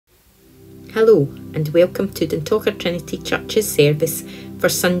Hello and welcome to Duntocher Trinity Church's service for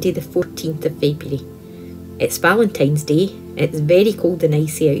Sunday the 14th of February. It's Valentine's Day, it's very cold and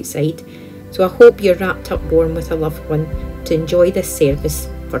icy outside, so I hope you're wrapped up warm with a loved one to enjoy this service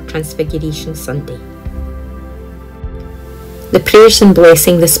for Transfiguration Sunday. The prayers and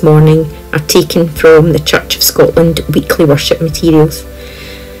blessing this morning are taken from the Church of Scotland weekly worship materials,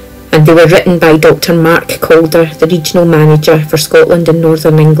 and they were written by Dr Mark Calder, the Regional Manager for Scotland and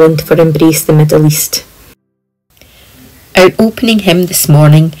Northern England for Embrace the Middle East. Our opening hymn this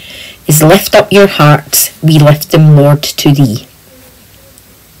morning is Lift Up Your Hearts, We Lift Them, Lord, to Thee.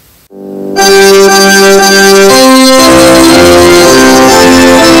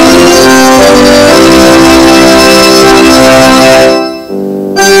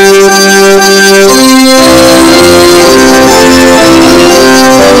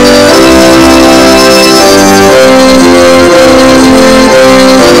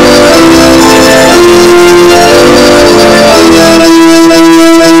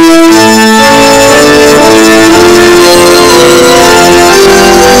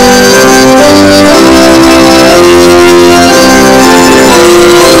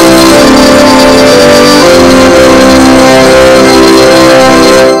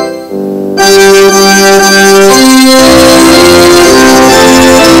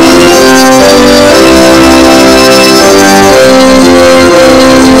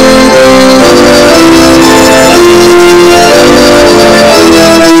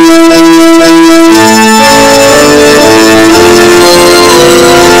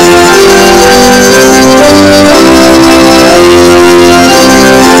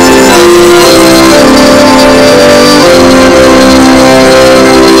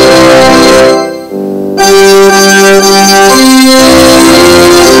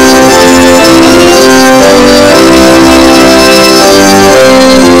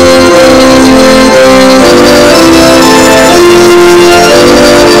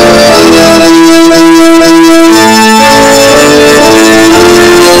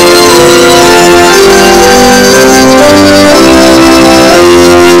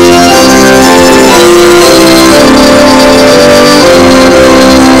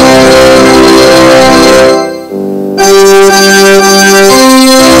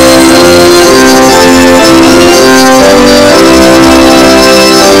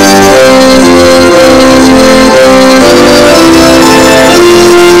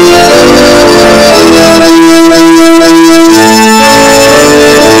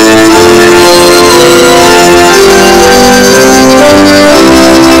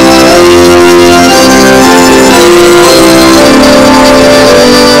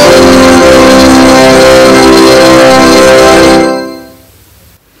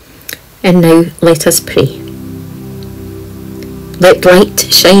 And now let us pray. Let light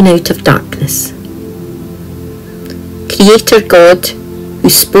shine out of darkness. Creator God, who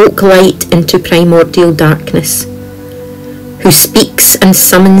spoke light into primordial darkness, who speaks and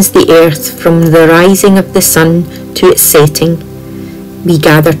summons the earth from the rising of the sun to its setting, we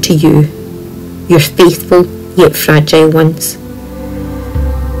gather to you, your faithful yet fragile ones.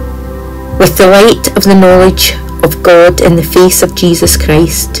 With the light of the knowledge of God in the face of Jesus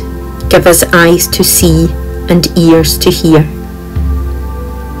Christ, give us eyes to see and ears to hear.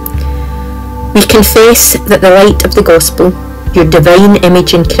 We confess that the light of the gospel, your divine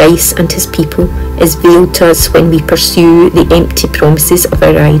image in Christ and his people, is veiled to us when we pursue the empty promises of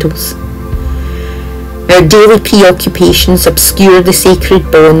our idols. Our daily preoccupations obscure the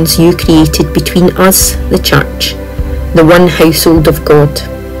sacred bonds you created between us, the Church, the one household of God,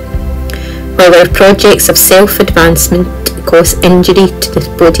 while our projects of self-advancement cause injury to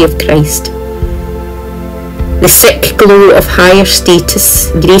the body of Christ. The sick glow of higher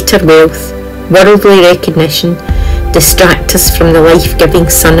status, greater wealth, worldly recognition distract us from the life-giving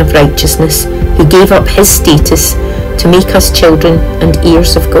Son of Righteousness who gave up his status to make us children and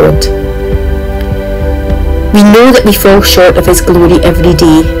heirs of God. We know that we fall short of his glory every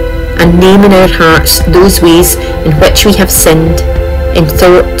day and name in our hearts those ways in which we have sinned, in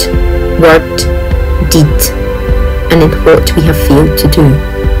thought, word, deed, and in what we have failed to do.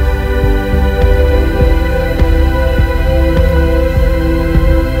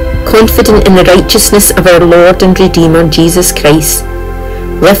 Confident in the righteousness of our Lord and Redeemer Jesus Christ,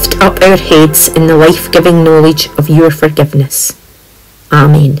 lift up our heads in the life-giving knowledge of your forgiveness.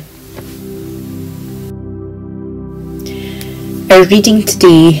 Amen. Our reading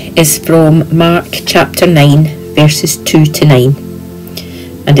today is from Mark chapter 9, verses 2 to 9,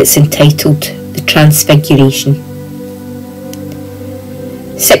 and it's entitled The Transfiguration.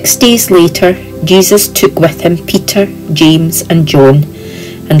 6 days later, Jesus took with him Peter, James and John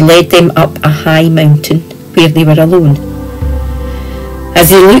and led them up a high mountain where they were alone. As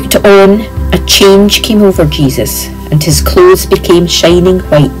they looked on, a change came over Jesus, and his clothes became shining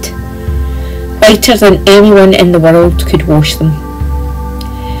white, whiter than anyone in the world could wash them.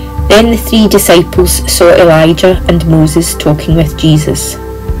 Then the 3 disciples saw Elijah and Moses talking with Jesus.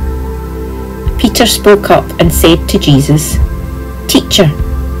 Peter spoke up and said to Jesus, "Teacher,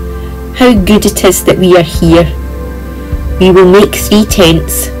 how good it is that we are here. We will make 3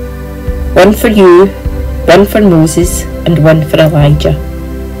 tents, one for you, one for Moses, and one for Elijah."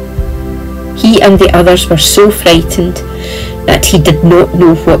 He and the others were so frightened that he did not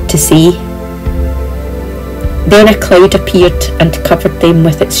know what to say. Then a cloud appeared and covered them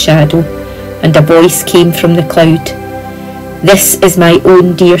with its shadow, and a voice came from the cloud, "This is my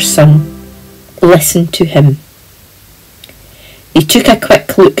own dear son. Listen to him." They took a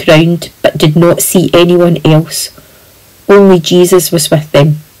quick look round, but did not see anyone else. Only Jesus was with them.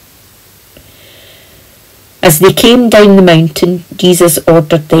 As they came down the mountain, Jesus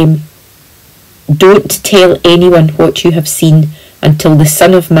ordered them, "Don't tell anyone what you have seen until the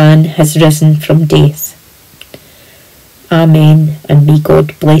Son of Man has risen from death." Amen, and may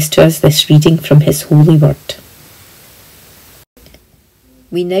God bless to us this reading from his holy word.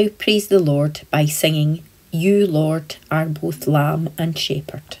 We now praise the Lord by singing, "You, Lord, are both Lamb and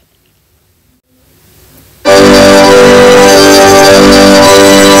Shepherd."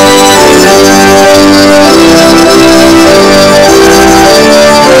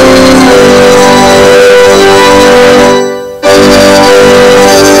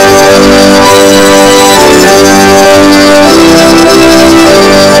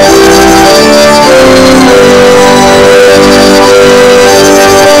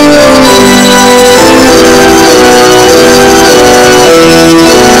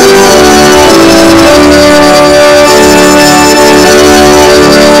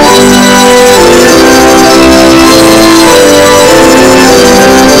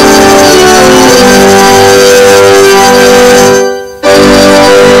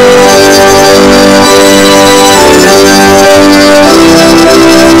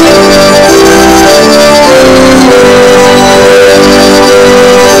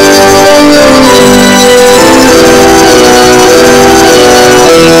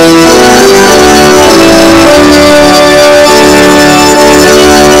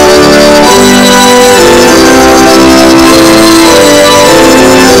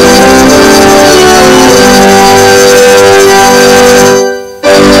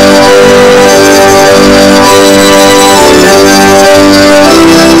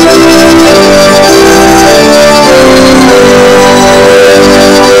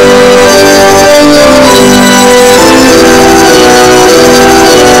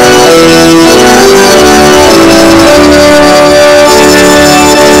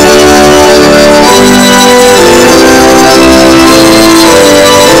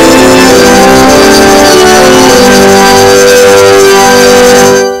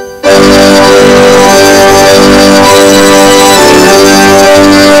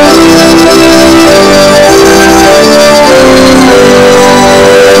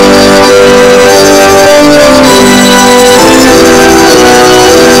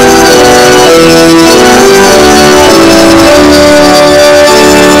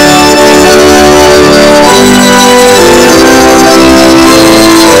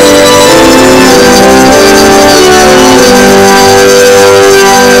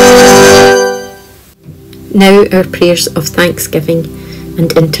 Now our prayers of thanksgiving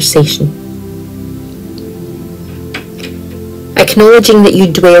and intercession. Acknowledging that you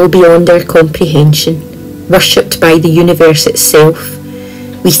dwell beyond our comprehension, worshipped by the universe itself,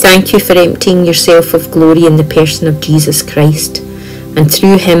 we thank you for emptying yourself of glory in the person of Jesus Christ, and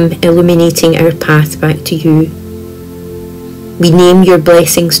through him illuminating our path back to you. We name your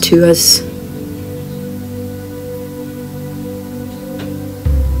blessings to us.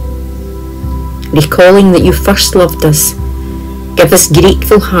 Recalling that you first loved us, give us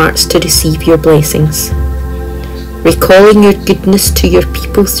grateful hearts to receive your blessings. Recalling your goodness to your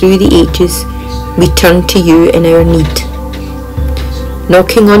people through the ages, we turn to you in our need.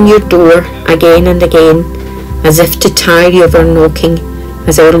 Knocking on your door again and again, as if to tire you of our knocking,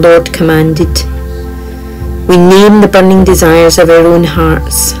 as our Lord commanded. We name the burning desires of our own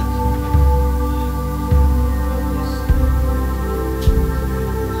hearts.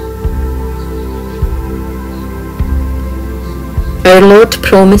 Our Lord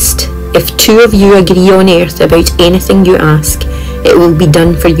promised, if 2 of you agree on earth about anything you ask, it will be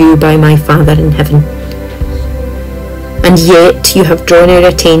done for you by my Father in heaven. And yet you have drawn our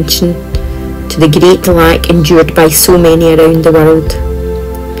attention to the great lack endured by so many around the world.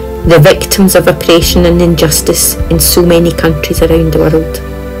 the victims of oppression and injustice in so many countries around the world.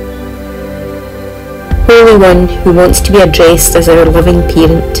 Holy One, who wants to be addressed as our loving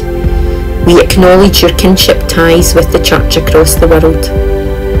parent, we acknowledge your kinship ties with the Church across the world.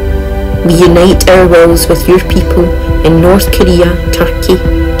 We unite our wills with your people in North Korea, Turkey,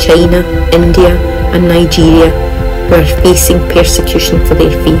 China, India and Nigeria who are facing persecution for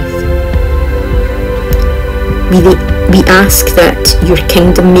their faith. We ask that your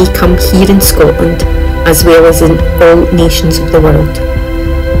kingdom may come here in Scotland as well as in all nations of the world.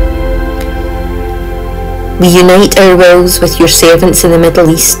 We unite our wills with your servants in the Middle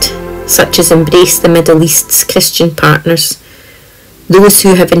East, such as Embrace the Middle East's Christian partners, those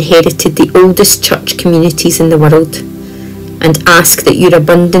who have inherited the oldest church communities in the world, and ask that your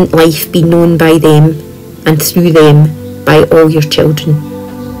abundant life be known by them and through them by all your children.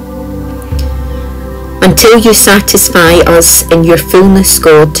 Until you satisfy us in your fullness,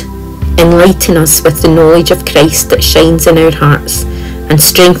 God, enlighten us with the knowledge of Christ that shines in our hearts, and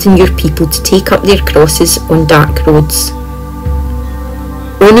strengthen your people to take up their crosses on dark roads.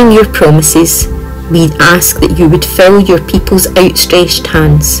 Owning your promises, we ask that you would fill your people's outstretched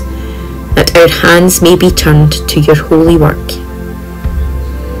hands, that our hands may be turned to your holy work.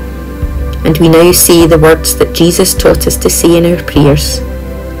 And we now say the words that Jesus taught us to say in our prayers.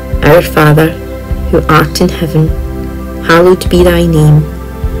 Our Father, who art in heaven, hallowed be thy name.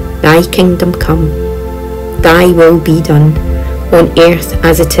 Thy kingdom come, thy will be done, on earth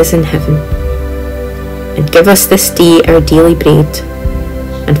as it is in heaven. And give us this day our daily bread,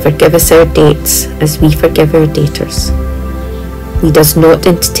 and forgive us our debts as we forgive our debtors. Lead us not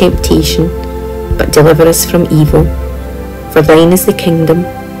into temptation, but deliver us from evil. For thine is the kingdom,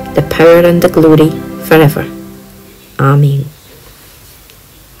 the power and the glory, forever. Amen.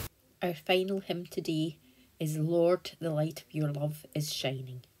 Our final hymn today is Lord, the light of your love is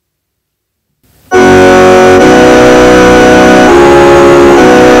shining.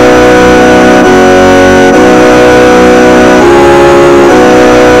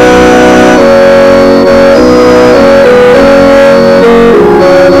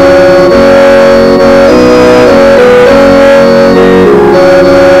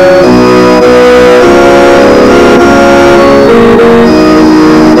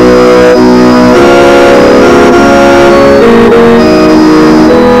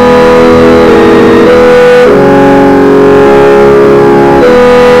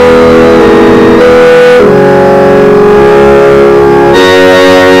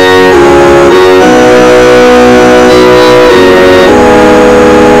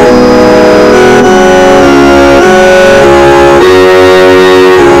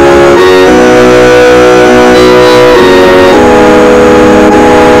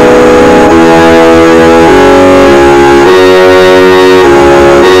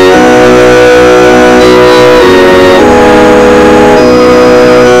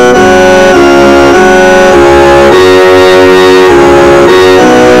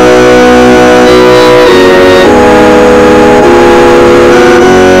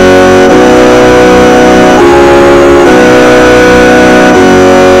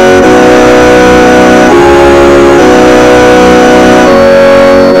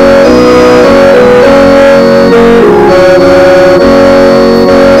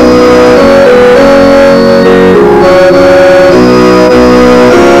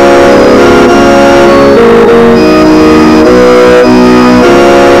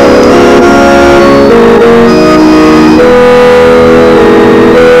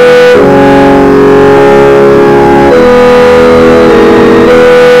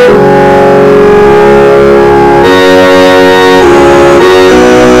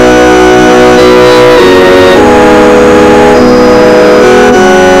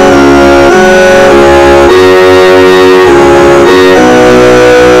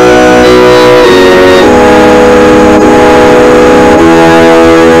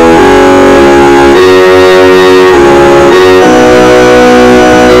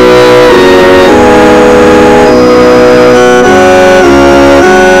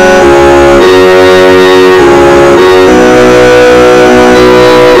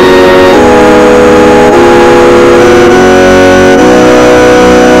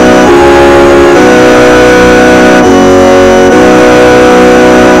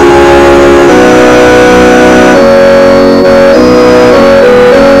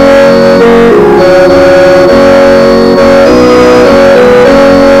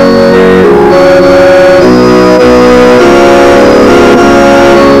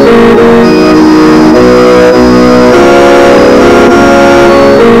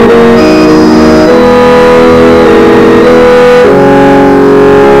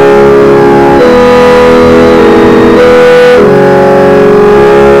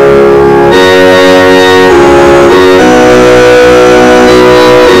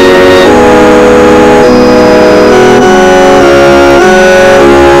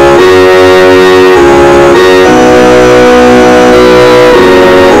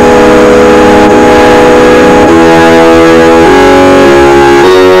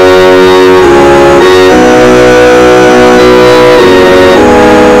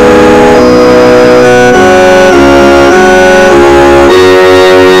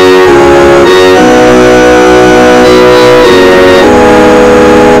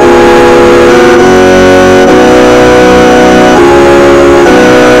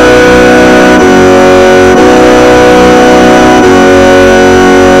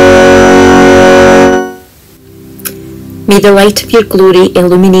 the light of your glory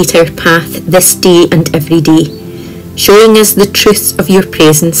illuminate our path this day and every day, showing us the truth of your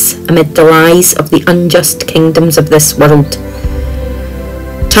presence amid the lies of the unjust kingdoms of this world.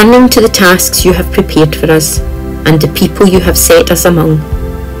 Turning to the tasks you have prepared for us and the people you have set us among,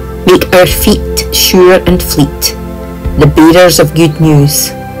 make our feet sure and fleet, the bearers of good news.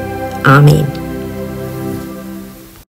 Amen.